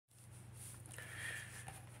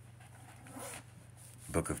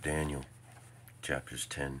Book of Daniel, chapters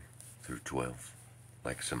 10 through 12,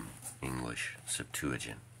 Lexham, English,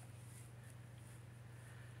 Septuagint.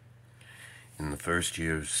 In the first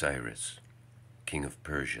year of Cyrus, king of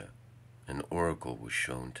Persia, an oracle was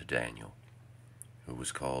shown to Daniel, who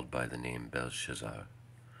was called by the name Belshazzar.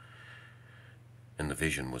 And the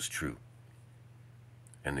vision was true,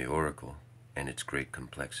 and the oracle and its great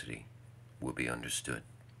complexity will be understood.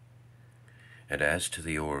 And as to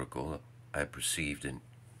the oracle, I perceived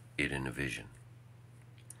it in a vision.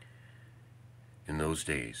 In those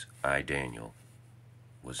days, I, Daniel,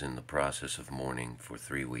 was in the process of mourning for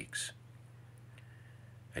 3 weeks.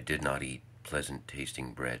 I did not eat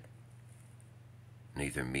pleasant-tasting bread.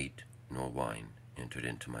 Neither meat nor wine entered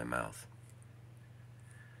into my mouth.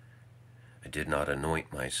 I did not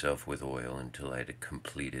anoint myself with oil until I had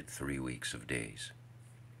completed 3 weeks of days.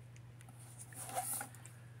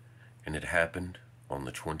 And it happened on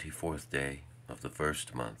the 24th day of the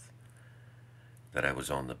first month that I was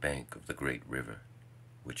on the bank of the great river,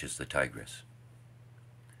 which is the Tigris.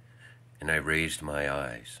 And I raised my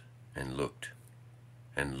eyes and looked,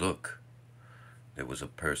 and look, there was a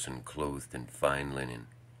person clothed in fine linen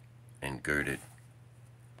and girded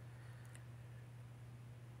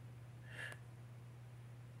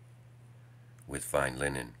with fine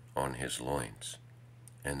linen on his loins,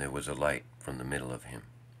 and there was a light from the middle of him.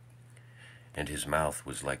 And his mouth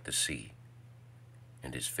was like the sea,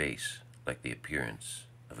 and his face like the appearance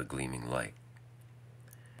of a gleaming light.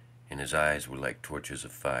 And his eyes were like torches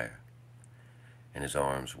of fire, and his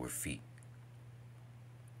arms were feet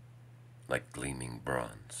like gleaming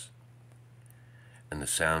bronze. And the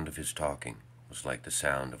sound of his talking was like the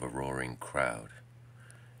sound of a roaring crowd.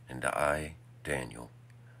 And I, Daniel,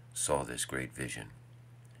 saw this great vision,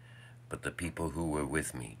 but the people who were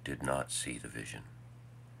with me did not see the vision.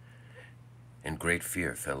 And great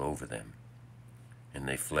fear fell over them, and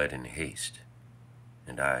they fled in haste,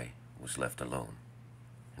 and I was left alone,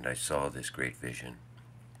 and I saw this great vision,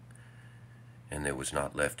 and there was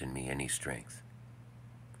not left in me any strength.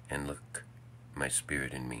 And look, my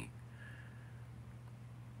spirit in me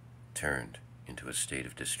turned into a state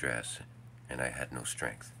of distress, and I had no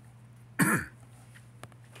strength. And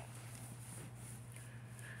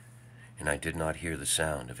I did not hear the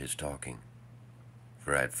sound of his talking,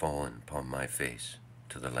 for I had fallen upon my face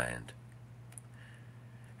to the land.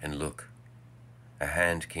 And look, a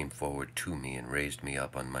hand came forward to me and raised me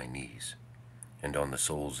up on my knees and on the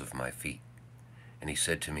soles of my feet. And he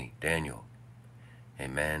said to me, Daniel, a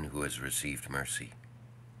man who has received mercy,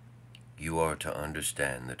 you are to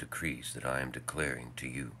understand the decrees that I am declaring to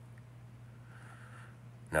you.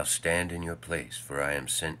 Now stand in your place, for I am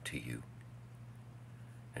sent to you.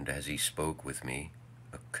 And as he spoke with me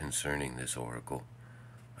concerning this oracle,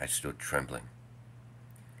 I stood trembling.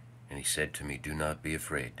 And he said to me, do not be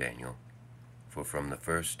afraid, Daniel, for from the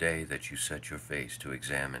first day that you set your face to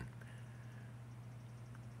examine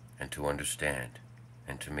and to understand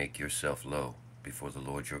and to make yourself low before the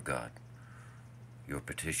Lord your God, your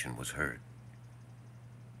petition was heard.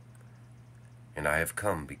 And I have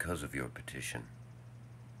come because of your petition.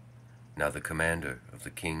 Now the commander of the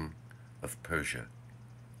king of Persia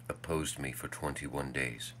opposed me for 21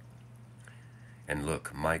 days. And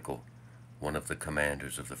look, Michael, one of the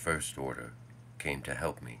commanders of the first order, came to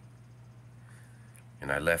help me.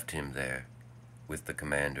 And I left him there with the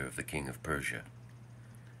commander of the king of Persia.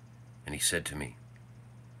 And he said to me,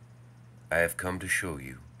 I have come to show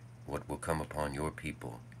you what will come upon your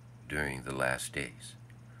people during the last days,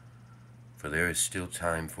 for there is still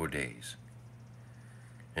time for days.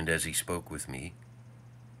 And as he spoke with me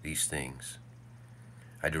these things,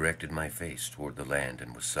 I directed my face toward the land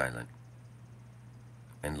and was silent.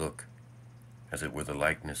 And look, as it were the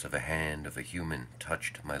likeness of a hand of a human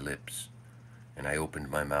touched my lips, and I opened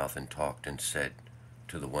my mouth and talked and said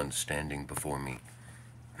to the one standing before me,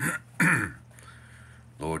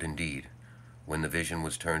 Lord, indeed, when the vision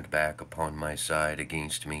was turned back upon my side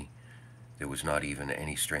against me, there was not even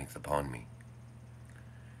any strength upon me.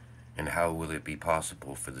 And how will it be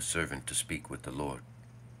possible for the servant to speak with the Lord?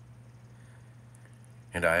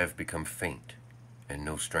 And I have become faint, and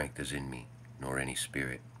no strength is in me, nor any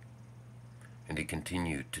spirit. And he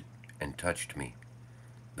continued and touched me,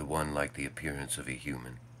 the one like the appearance of a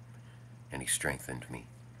human, and he strengthened me.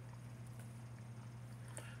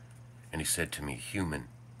 And he said to me, Human,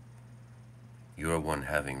 you are one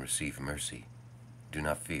having received mercy. Do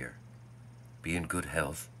not fear. Be in good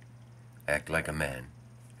health, act like a man,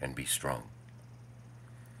 and be strong.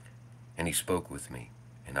 And he spoke with me,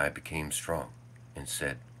 and I became strong, and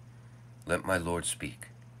said, Let my Lord speak,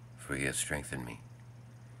 for he has strengthened me.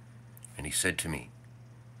 And he said to me,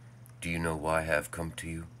 Do you know why I have come to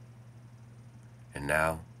you? And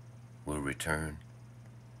now will return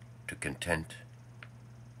to content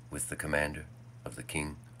with the commander of the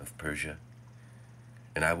king of Persia.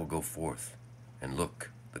 And I will go forth, and look,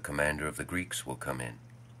 the commander of the Greeks will come in.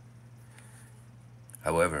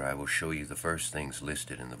 However, I will show you the first things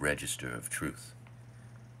listed in the register of truth.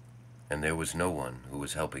 And there was no one who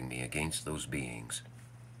was helping me against those beings,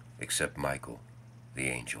 except Michael, the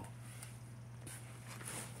angel.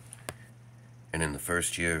 And in the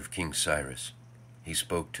first year of King Cyrus, he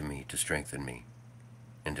spoke to me to strengthen me,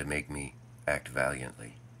 and to make me act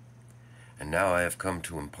valiantly. And now I have come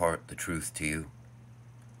to impart the truth to you.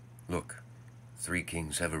 Look, 3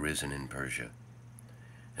 kings have arisen in Persia,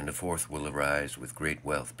 and a 4th will arise with great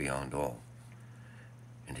wealth beyond all,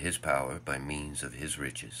 and his power by means of his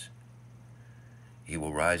riches. He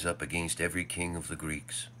will rise up against every king of the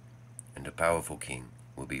Greeks, and a powerful king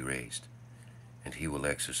will be raised, and he will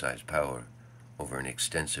exercise power over an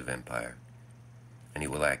extensive empire, and he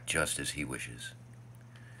will act just as he wishes.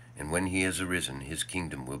 And when he has arisen, his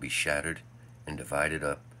kingdom will be shattered and divided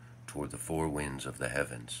up toward the 4 winds of the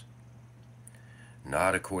heavens.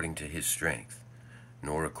 Not according to his strength,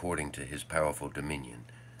 nor according to his powerful dominion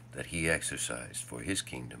that he exercised, for his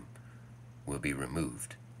kingdom will be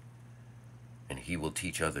removed. And he will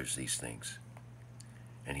teach others these things,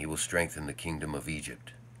 and he will strengthen the kingdom of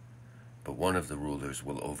Egypt. But one of the rulers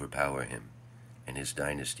will overpower him, and his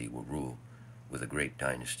dynasty will rule with a great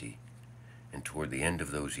dynasty, and toward the end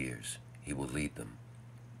of those years he will lead them.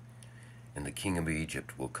 And the king of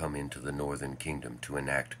Egypt will come into the northern kingdom to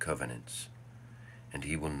enact covenants, and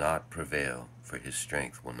he will not prevail, for his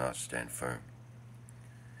strength will not stand firm.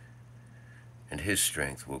 And his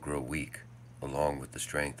strength will grow weak, along with the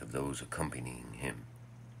strength of those accompanying him.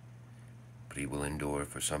 But he will endure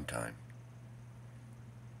for some time.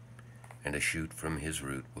 And a shoot from his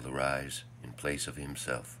root will arise in place of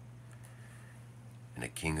himself, and a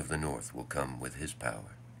king of the north will come with his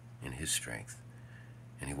power and his strength,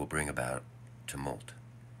 and he will bring about tumult,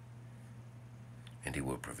 and he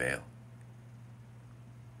will prevail.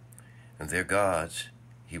 And their gods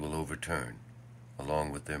he will overturn,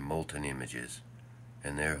 along with their molten images,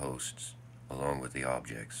 and their hosts, along with the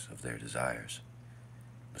objects of their desires,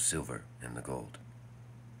 the silver and the gold.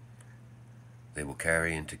 They will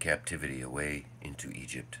carry into captivity away into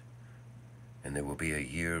Egypt, and there will be a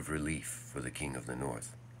year of relief for the king of the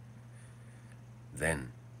north.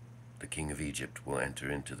 Then the king of Egypt will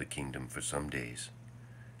enter into the kingdom for some days,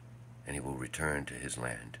 and he will return to his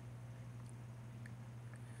land.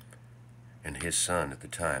 And his son at the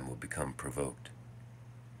time will become provoked,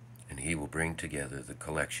 and he will bring together the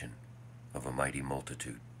collection of a mighty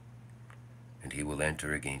multitude, and he will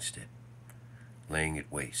enter against it, laying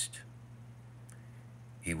it waste.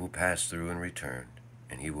 He will pass through and return,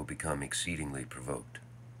 and he will become exceedingly provoked.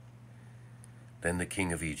 Then the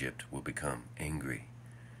king of Egypt will become angry,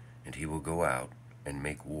 and he will go out and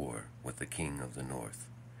make war with the king of the north,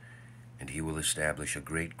 and he will establish a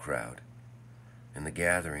great crowd, and the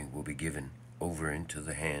gathering will be given over into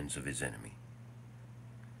the hands of his enemy.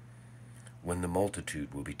 When the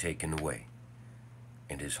multitude will be taken away,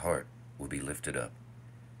 and his heart will be lifted up,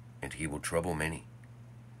 and he will trouble many,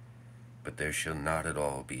 but there shall not at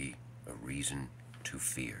all be a reason to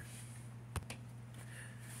fear.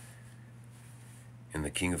 And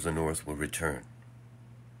the king of the north will return,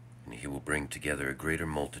 and he will bring together a greater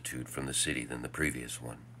multitude from the city than the previous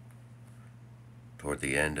one, toward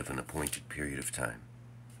the end of an appointed period of time,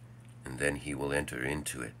 and then he will enter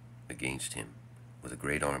into it against him with a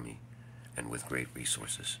great army and with great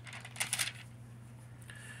resources.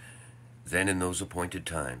 Then in those appointed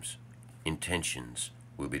times, intentions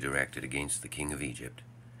will be directed against the king of Egypt,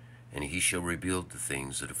 and he shall rebuild the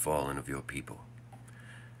things that have fallen of your people.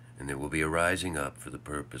 And there will be a rising up for the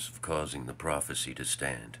purpose of causing the prophecy to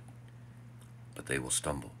stand, but they will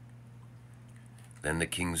stumble. Then the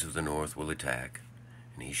kings of the north will attack,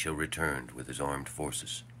 and he shall return with his armed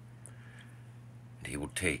forces. And he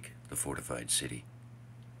will take the fortified city,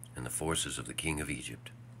 and the forces of the king of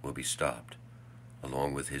Egypt will be stopped,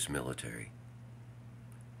 along with his military.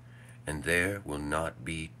 And there will not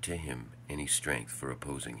be to him any strength for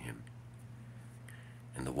opposing him.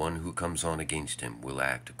 And the one who comes on against him will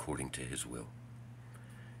act according to his will.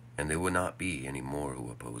 And there will not be any more who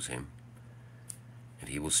oppose him. And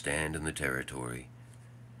he will stand in the territory,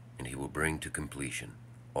 and he will bring to completion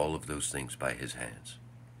all of those things by his hands.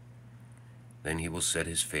 Then he will set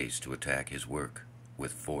his face to attack his work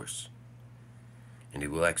with force, and he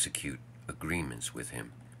will execute agreements with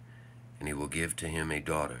him, and he will give to him a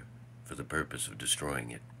daughter for the purpose of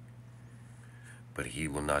destroying it. But he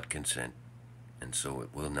will not consent and so it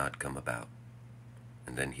will not come about.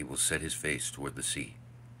 And then he will set his face toward the sea,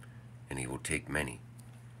 and he will take many,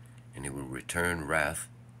 and he will return wrath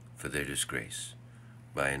for their disgrace,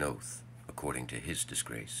 by an oath, according to his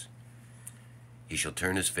disgrace. He shall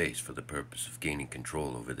turn his face for the purpose of gaining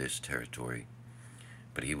control over this territory,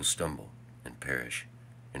 but he will stumble and perish,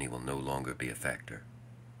 and he will no longer be a factor.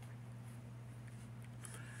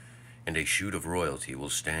 And a shoot of royalty will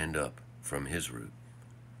stand up from his root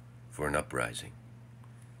for an uprising,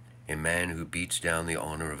 a man who beats down the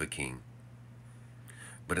honor of a king.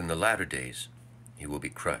 But in the latter days he will be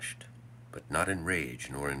crushed, but not in rage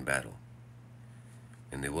nor in battle.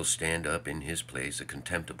 And there will stand up in his place a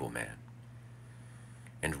contemptible man,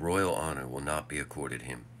 and royal honor will not be accorded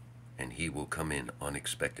him, and he will come in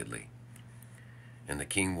unexpectedly. And the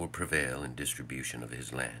king will prevail in distribution of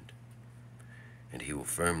his land, and he will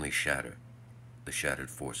firmly shatter the shattered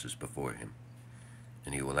forces before him,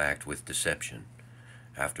 and he will act with deception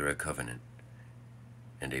after a covenant,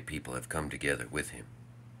 and a people have come together with him,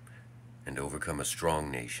 and overcome a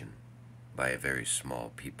strong nation by a very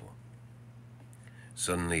small people.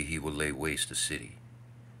 Suddenly he will lay waste a city,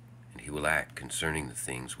 and he will act concerning the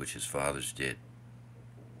things which his fathers did,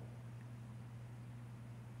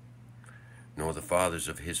 nor the fathers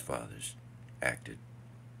of his fathers acted.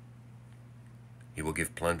 He will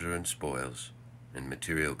give plunder and spoils and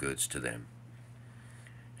material goods to them,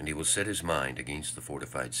 and he will set his mind against the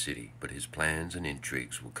fortified city, but his plans and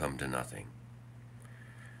intrigues will come to nothing.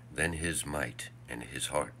 Then his might and his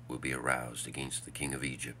heart will be aroused against the king of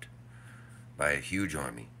Egypt by a huge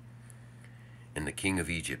army, and the king of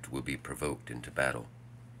Egypt will be provoked into battle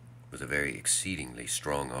with a very exceedingly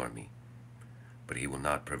strong army, but he will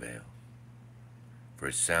not prevail, for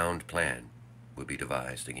a sound plan will be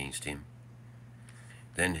devised against him.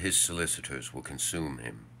 Then his solicitors will consume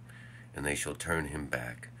him, and they shall turn him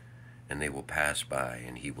back, and they will pass by,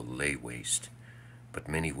 and he will lay waste, but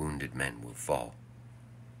many wounded men will fall.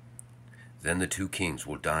 Then the two kings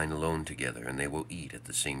will dine alone together, and they will eat at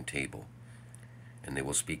the same table, and they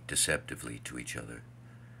will speak deceptively to each other,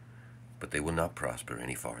 but they will not prosper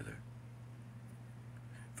any farther.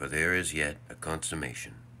 For there is yet a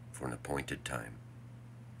consummation for an appointed time.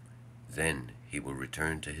 Then he will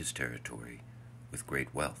return to his territory with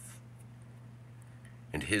great wealth,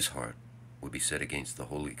 and his heart will be set against the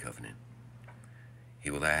holy covenant. He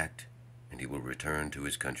will act, and he will return to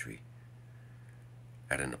his country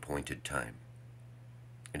at an appointed time,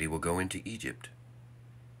 and he will go into Egypt.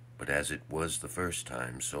 But as it was the first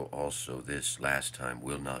time, so also this last time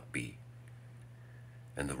will not be.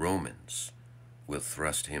 And the Romans will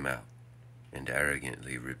thrust him out and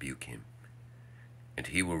arrogantly rebuke him, and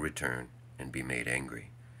he will return and be made angry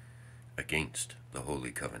against the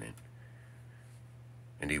holy covenant.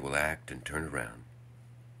 And he will act and turn around,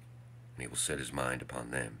 and he will set his mind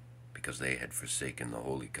upon them, because they had forsaken the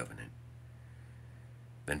holy covenant.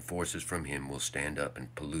 Then forces from him will stand up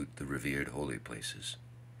and pollute the revered holy places.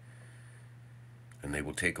 And they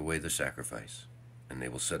will take away the sacrifice, and they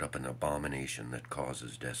will set up an abomination that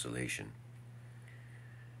causes desolation.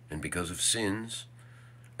 And because of sins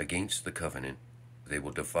against the covenant, they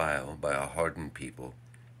will defile by a hardened people.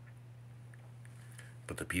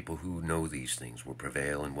 But the people who know these things will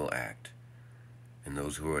prevail and will act, and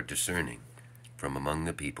those who are discerning from among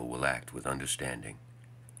the people will act with understanding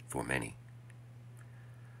for many.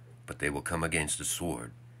 But they will come against a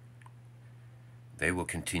sword. They will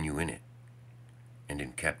continue in it, and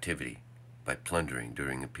in captivity, by plundering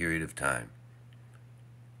during a period of time,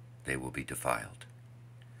 they will be defiled.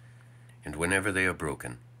 And whenever they are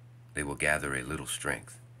broken, they will gather a little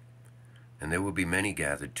strength, and there will be many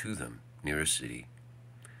gathered to them near a city,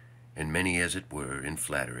 and many as it were in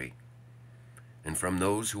flattery. And from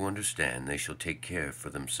those who understand they shall take care for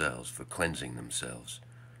themselves, for cleansing themselves,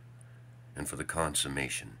 and for the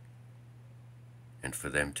consummation, and for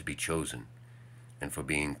them to be chosen, and for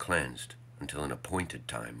being cleansed until an appointed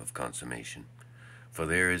time of consummation. For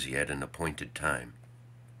there is yet an appointed time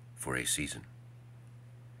for a season.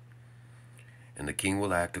 And the king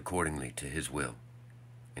will act accordingly to his will,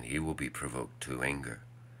 and he will be provoked to anger,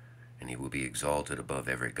 and he will be exalted above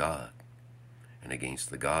every god, and against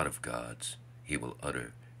the God of gods he will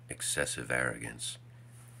utter excessive arrogance.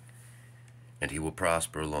 And he will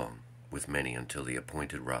prosper along with many until the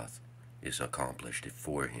appointed wrath is accomplished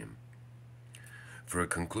for him. For a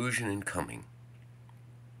conclusion in coming,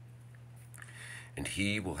 and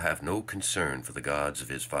he will have no concern for the gods of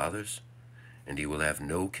his fathers, and he will have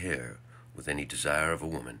no care with any desire of a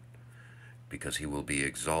woman, because he will be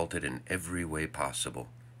exalted in every way possible,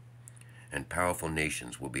 and powerful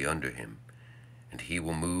nations will be under him, and he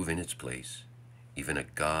will move in its place, even a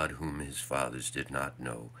God whom his fathers did not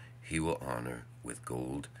know, he will honor with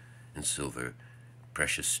gold and silver,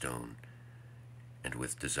 precious stone, and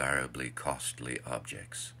with desirably costly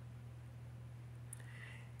objects.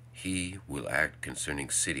 He will act concerning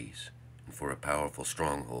cities and for a powerful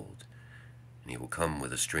stronghold, and he will come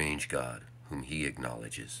with a strange God whom he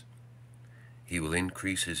acknowledges. He will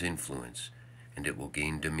increase his influence, and it will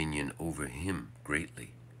gain dominion over him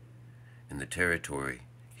greatly. And the territory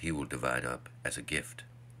he will divide up as a gift.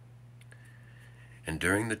 And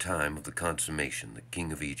during the time of the consummation, the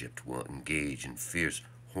king of Egypt will engage in fierce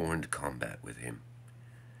horned combat with him.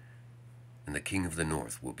 And the king of the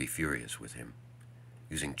north will be furious with him,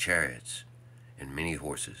 using chariots and many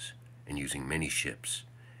horses, and using many ships,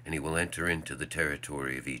 and he will enter into the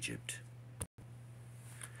territory of Egypt.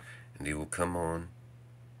 And he will come on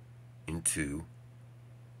into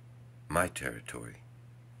my territory.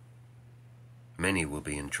 Many will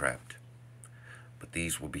be entrapped, but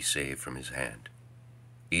these will be saved from his hand,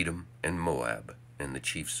 Edom and Moab and the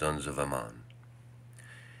chief sons of Ammon.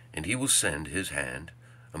 And he will send his hand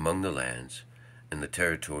among the lands and the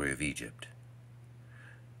territory of Egypt.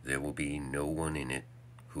 There will be no one in it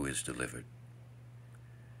who is delivered.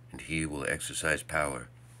 And he will exercise power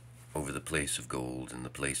over the place of gold and the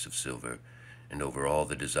place of silver, and over all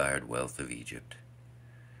the desired wealth of Egypt.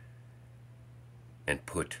 And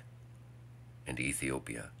Put and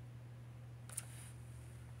Ethiopia,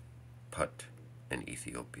 Put and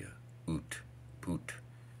Ethiopia, Ut, Put,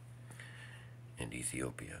 and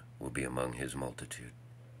Ethiopia will be among his multitude.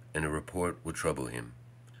 And a report will trouble him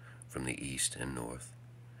from the east and north,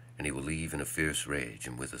 and he will leave in a fierce rage,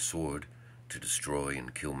 and with a sword to destroy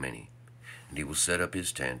and kill many. And he will set up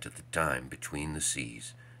his tent at the time between the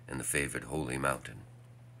seas and the favored holy mountain.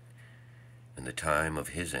 And the time of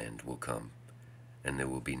his end will come, and there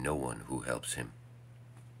will be no one who helps him.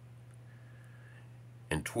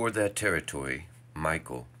 And toward that territory,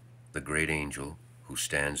 Michael, the great angel who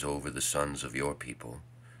stands over the sons of your people,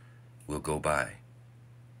 will go by,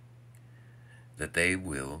 that they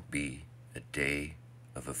will be a day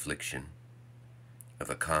of affliction, of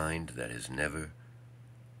a kind that has never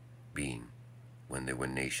been when there were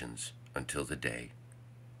nations until the day.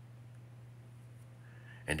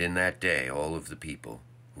 And in that day all of the people,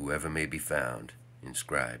 whoever may be found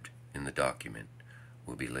inscribed in the document,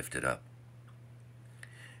 will be lifted up.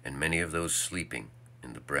 And many of those sleeping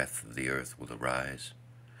in the breath of the earth will arise,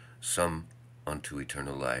 some unto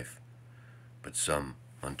eternal life, but some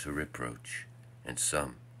unto reproach, and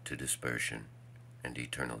some to dispersion and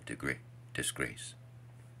eternal disgrace.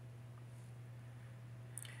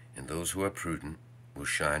 And those who are prudent will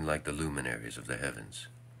shine like the luminaries of the heavens,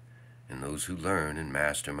 and those who learn and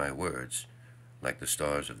master my words like the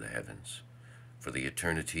stars of the heavens, for the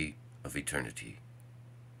eternity of eternity.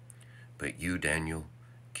 But you, Daniel,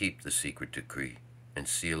 keep the secret decree, and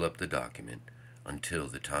seal up the document until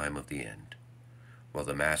the time of the end, while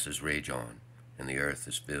the masses rage on, and the earth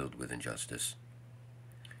is filled with injustice.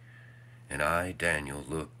 And I, Daniel,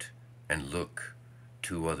 looked, and look,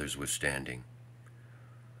 2 others were standing,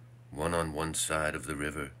 one on one side of the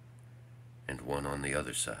river, and one on the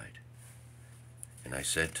other side. And I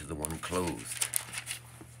said to the one clothed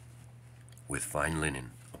with fine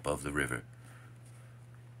linen above the river,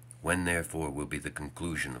 when therefore will be the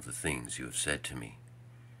conclusion of the things you have said to me,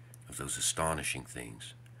 of those astonishing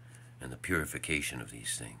things, and the purification of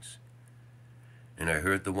these things? And I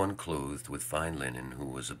heard the one clothed with fine linen, who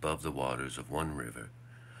was above the waters of one river,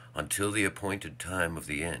 until the appointed time of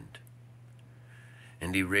the end.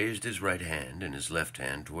 And he raised his right hand and his left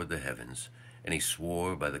hand toward the heavens, and he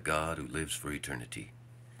swore by the God who lives for eternity,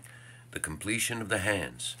 the completion of the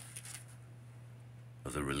hands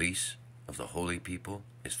of the release of the holy people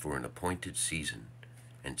is for an appointed season,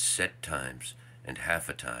 and set times, and half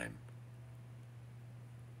a time.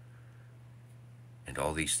 And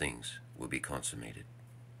all these things will be consummated.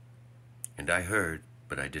 And I heard,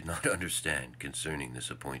 but I did not understand concerning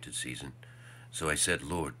this appointed season. So I said,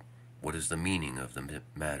 Lord, what is the meaning of the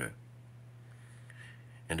matter?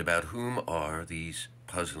 And about whom are these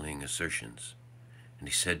puzzling assertions? And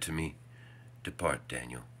he said to me, Depart,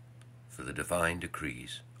 Daniel, for the divine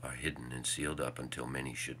decrees are hidden and sealed up until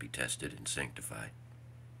many should be tested and sanctified.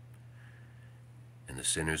 And the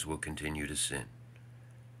sinners will continue to sin,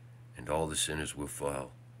 and all the sinners will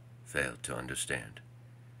fail to understand.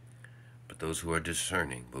 But those who are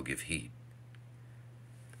discerning will give heed,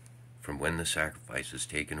 from when the sacrifice is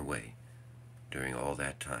taken away during all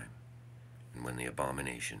that time, and when the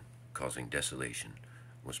abomination causing desolation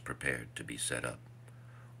was prepared to be set up,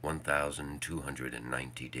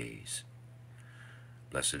 1,290 days.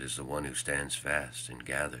 Blessed is the one who stands fast and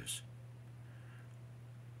gathers,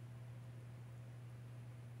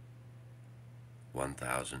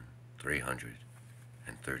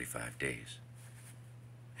 1,335 days.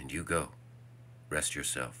 And you go, rest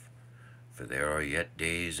yourself, for there are yet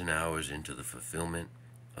days and hours into the fulfillment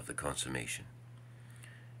of the consummation.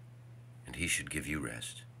 And he should give you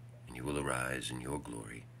rest, and you will arise in your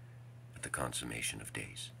glory at the consummation of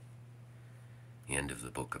days. The end of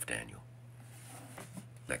the book of Daniel.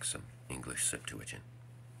 Lexham, English Septuagint.